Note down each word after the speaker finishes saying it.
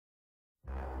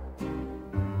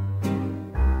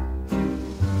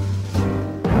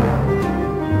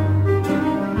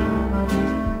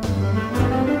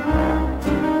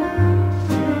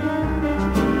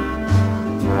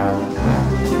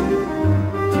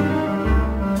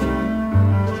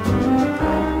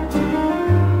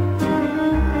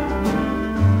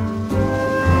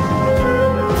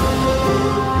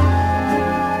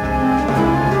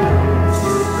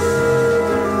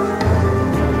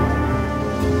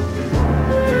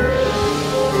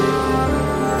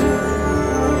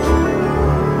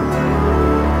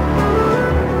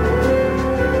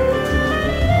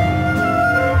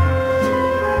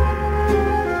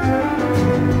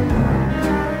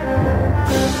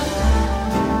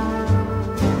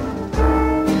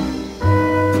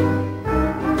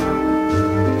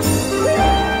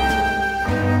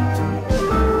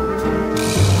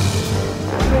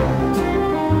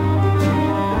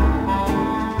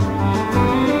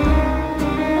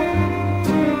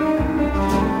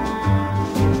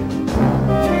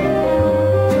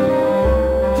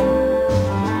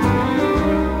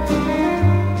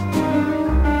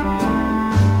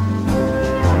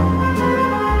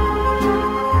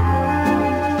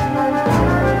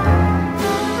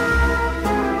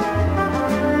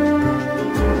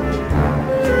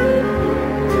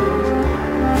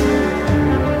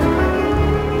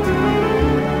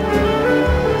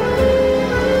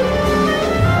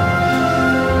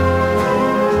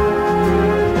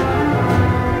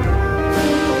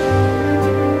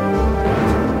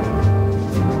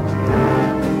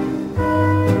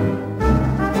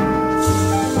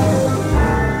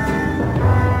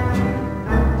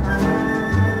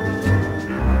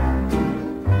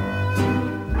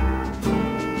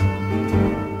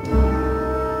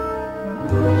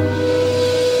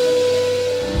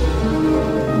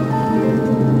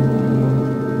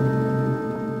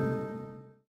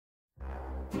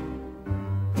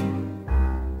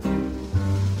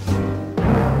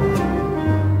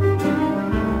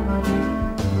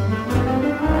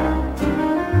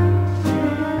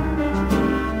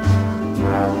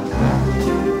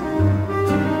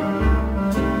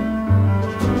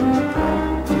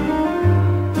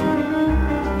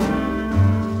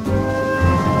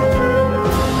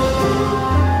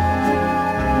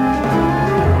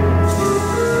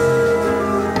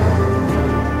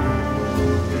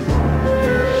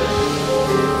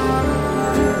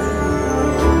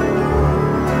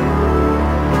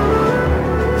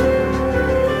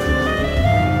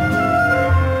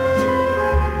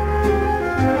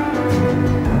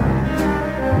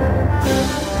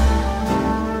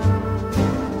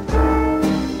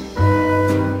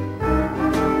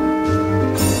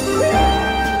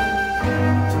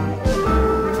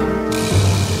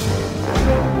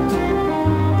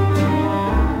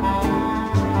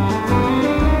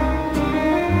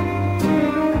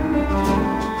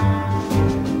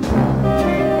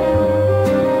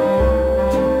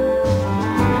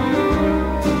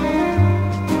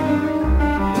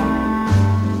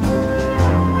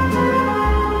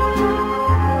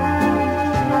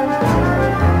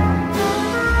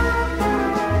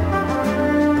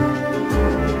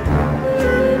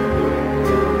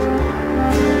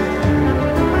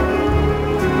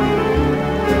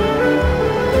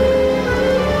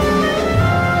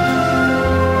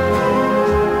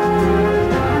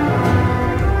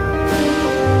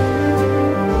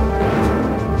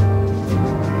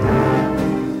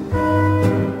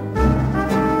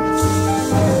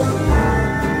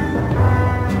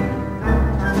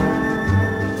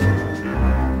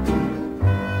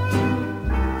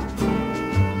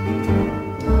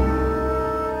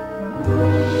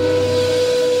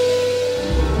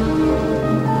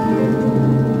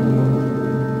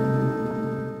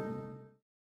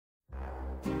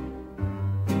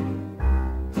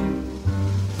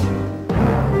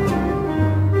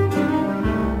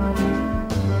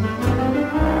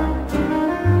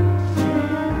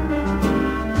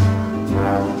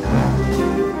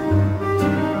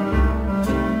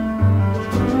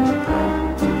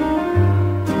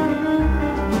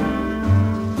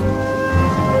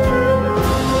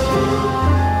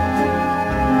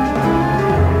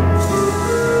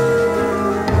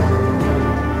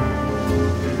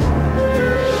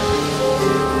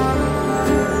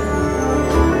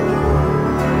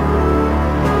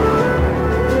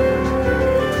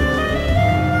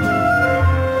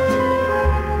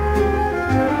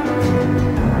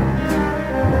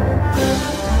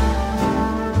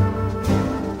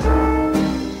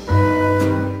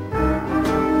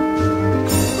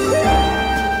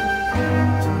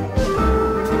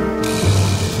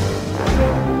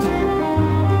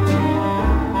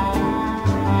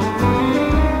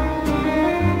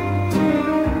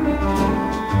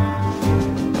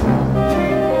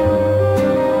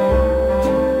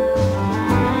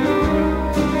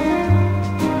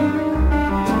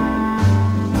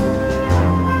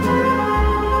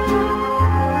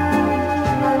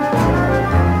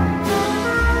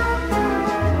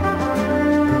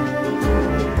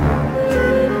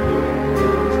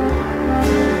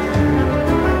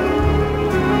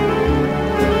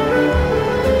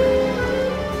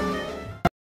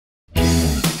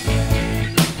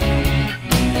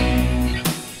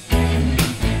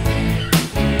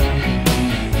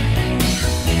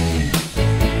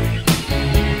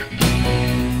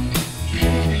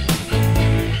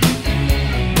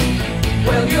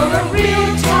Well, you're a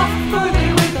real tough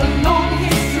bully with a long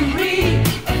history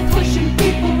of pushing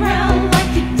people around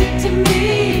like you did to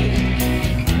me.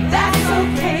 That's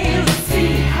okay, let's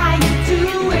see how you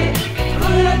do it.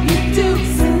 Put up your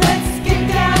dukes and let's get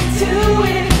down to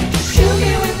it. Shoot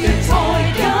me with your toy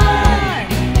gun.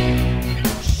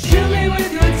 Shoot me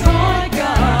with your toy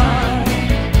gun.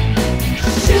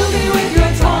 Shoot me with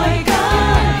your toy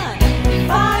gun.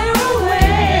 Fire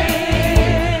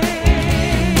away.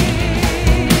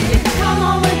 You come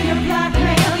on with your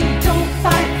blackmail, you don't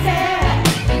fight fair.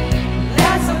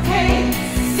 That's okay,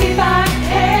 see if I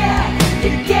care.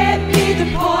 You get me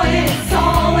deported, it's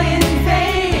all in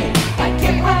vain. I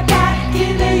get right back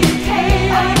in the UK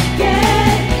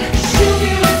again. Shoot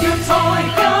me with your toy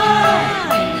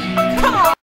gun. Come on.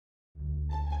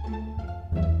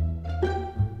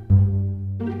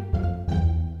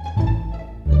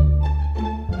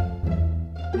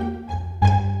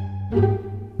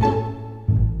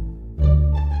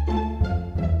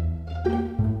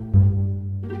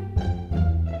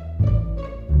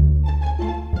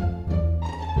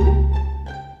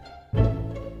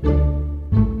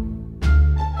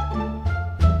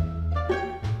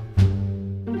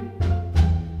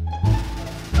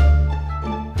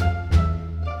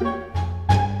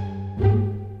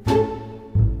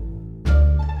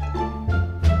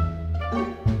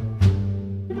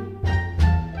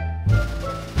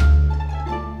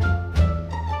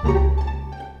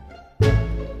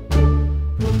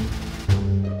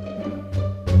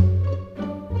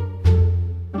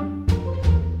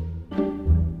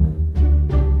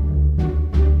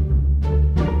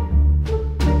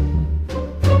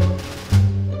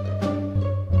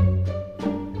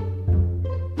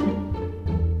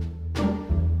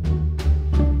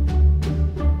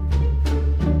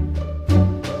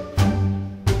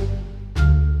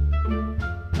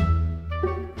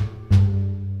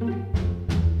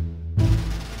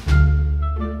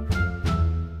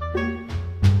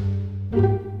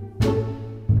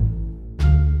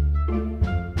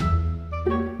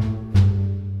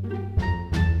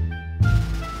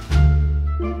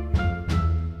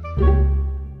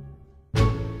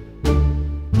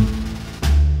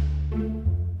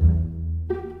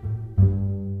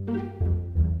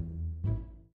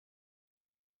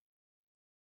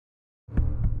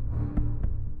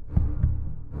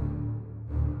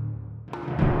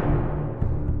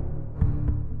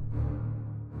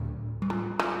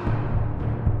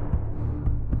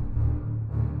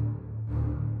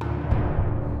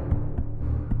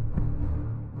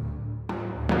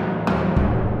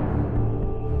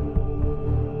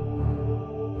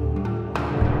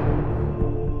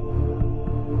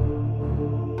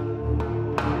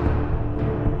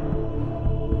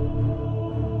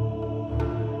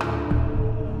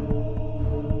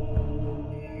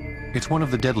 It's one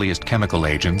of the deadliest chemical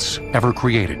agents ever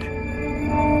created.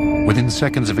 Within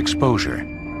seconds of exposure,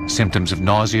 symptoms of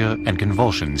nausea and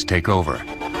convulsions take over.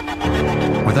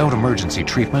 Without emergency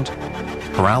treatment,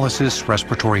 paralysis,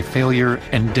 respiratory failure,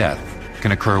 and death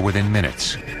can occur within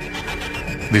minutes.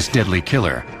 This deadly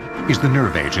killer is the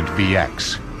nerve agent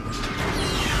VX.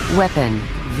 Weapon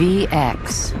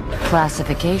VX.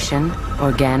 Classification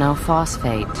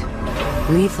organophosphate.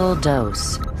 Lethal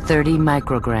dose 30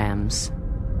 micrograms.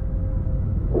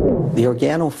 The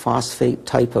organophosphate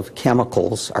type of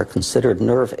chemicals are considered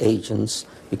nerve agents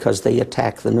because they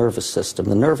attack the nervous system.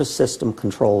 The nervous system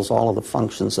controls all of the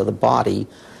functions of the body,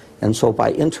 and so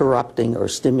by interrupting or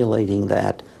stimulating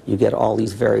that, you get all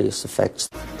these various effects.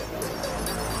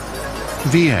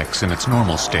 VX in its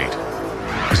normal state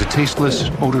is a tasteless,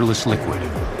 odorless liquid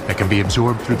that can be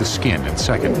absorbed through the skin in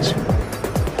seconds.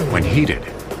 When heated,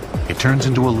 it turns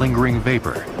into a lingering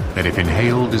vapor that, if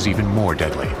inhaled, is even more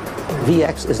deadly.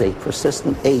 VX is a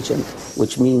persistent agent,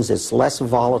 which means it's less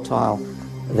volatile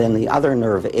than the other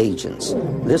nerve agents.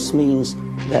 This means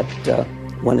that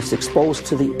when it's exposed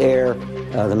to the air,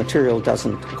 the material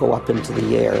doesn't go up into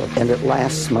the air, and it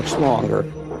lasts much longer.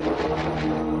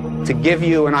 To give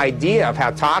you an idea of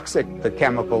how toxic the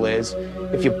chemical is,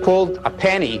 if you pulled a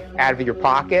penny out of your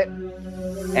pocket,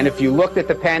 and if you looked at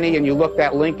the penny and you looked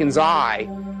at Lincoln's eye,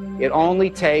 it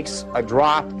only takes a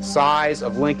drop the size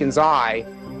of Lincoln's eye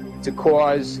to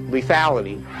cause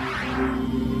lethality.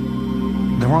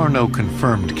 There are no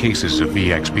confirmed cases of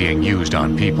VX being used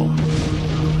on people,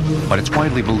 but it's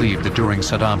widely believed that during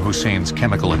Saddam Hussein's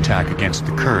chemical attack against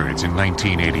the Kurds in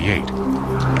 1988,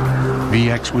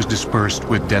 VX was dispersed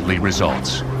with deadly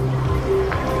results.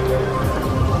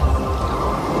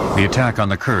 The attack on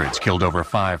the Kurds killed over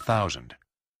 5,000.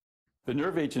 The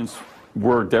nerve agents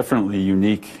were definitely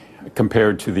unique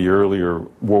compared to the earlier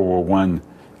World War I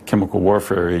chemical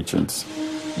warfare agents.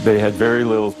 They had very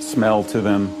little smell to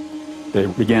them. They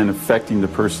began affecting the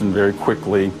person very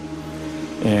quickly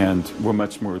and were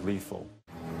much more lethal.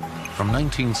 From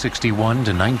 1961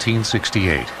 to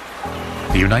 1968,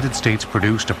 the United States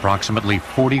produced approximately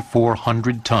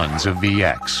 4,400 tons of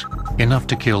VX, enough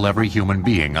to kill every human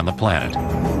being on the planet.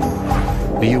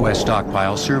 The U.S.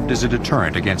 stockpile served as a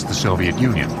deterrent against the Soviet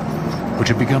Union, which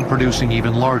had begun producing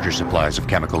even larger supplies of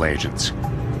chemical agents,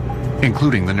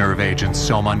 including the nerve agents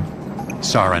Soman,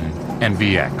 Sarin, and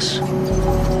VX.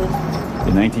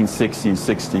 In 1960 and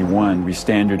 61, we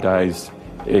standardized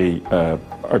a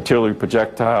artillery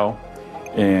projectile,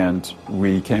 and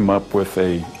we came up with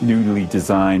a newly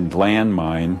designed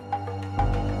landmine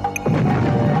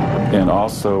and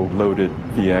also loaded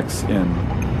VX in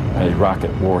a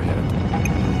rocket warhead.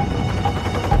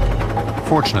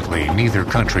 Fortunately, neither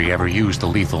country ever used the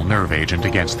lethal nerve agent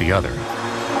against the other.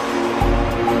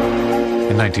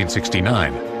 In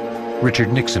 1969,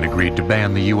 Richard Nixon agreed to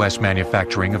ban the U.S.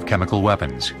 manufacturing of chemical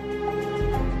weapons.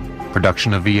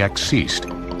 Production of VX ceased,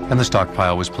 and the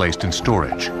stockpile was placed in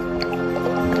storage.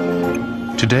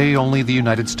 Today, only the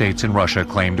United States and Russia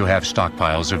claim to have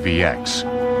stockpiles of VX.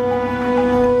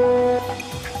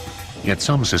 Yet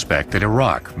some suspect that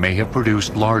Iraq may have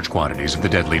produced large quantities of the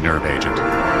deadly nerve agent.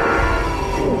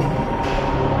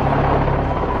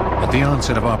 At the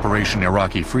onset of Operation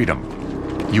Iraqi Freedom,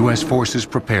 U.S. forces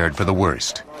prepared for the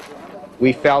worst.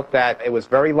 We felt that it was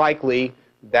very likely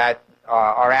that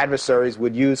our adversaries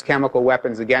would use chemical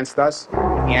weapons against us,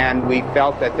 and we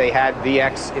felt that they had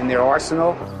VX in their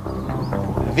arsenal.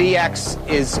 VX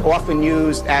is often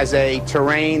used as a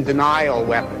terrain denial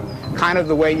weapon, kind of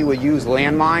the way you would use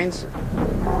landmines.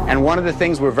 And one of the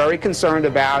things we're very concerned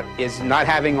about is not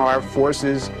having our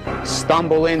forces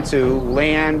stumble into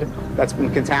land that's been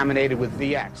contaminated with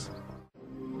VX.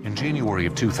 In January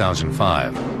of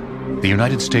 2005, the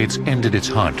United States ended its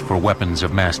hunt for weapons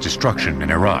of mass destruction in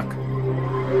Iraq.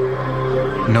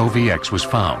 No VX was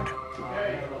found.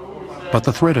 But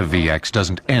the threat of VX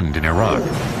doesn't end in Iraq.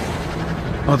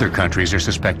 Other countries are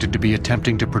suspected to be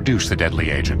attempting to produce the deadly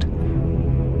agent.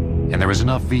 And there is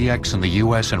enough VX in the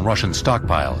US and Russian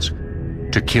stockpiles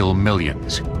to kill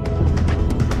millions.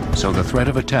 So the threat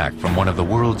of attack from one of the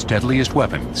world's deadliest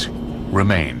weapons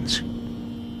remains.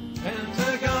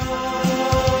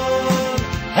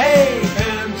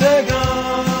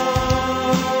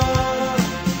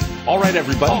 All right,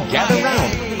 everybody, gather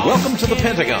round. Welcome to the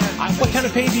Pentagon. What kind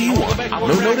of pay do you want?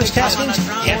 No notice taskings?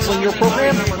 Canceling your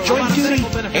program? Joint duty?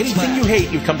 Anything you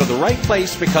hate, you've come to the right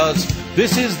place because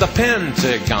this is the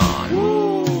Pentagon.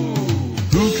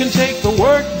 Who can take the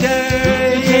work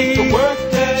day?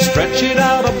 Stretch it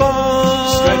out a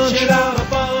bunch.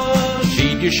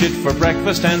 Feed your shit for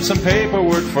breakfast and some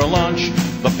paperwork for lunch.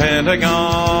 The Pentagon.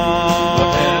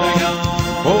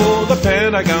 Oh, the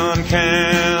Pentagon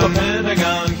can.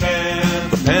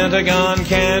 The Pentagon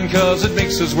can, 'cause it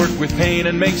makes us work with pain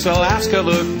and makes Alaska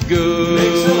look good.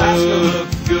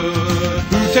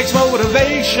 Who takes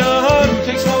motivation?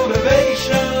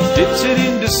 Dips it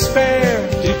in despair.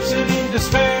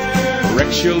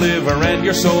 Wrecks your liver and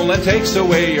your soul and takes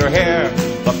away your hair.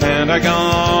 The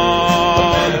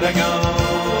Pentagon.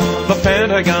 The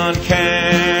Pentagon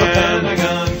can.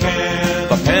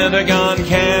 The Pentagon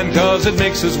can, 'cause it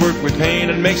makes us work with pain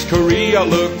and makes Korea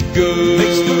look good.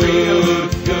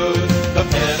 The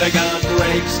Pentagon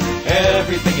breaks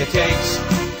everything it takes,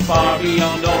 far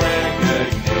beyond all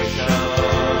recognition.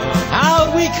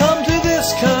 How'd we come to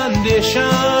this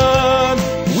condition?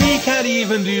 We can't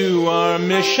even do our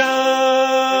mission.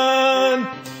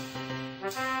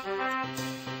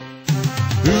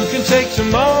 Who can take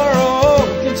tomorrow?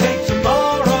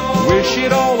 Wish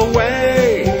it all away.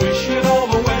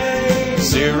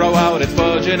 Zero out at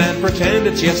fudging and pretend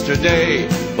it's yesterday.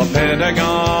 The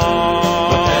Pentagon.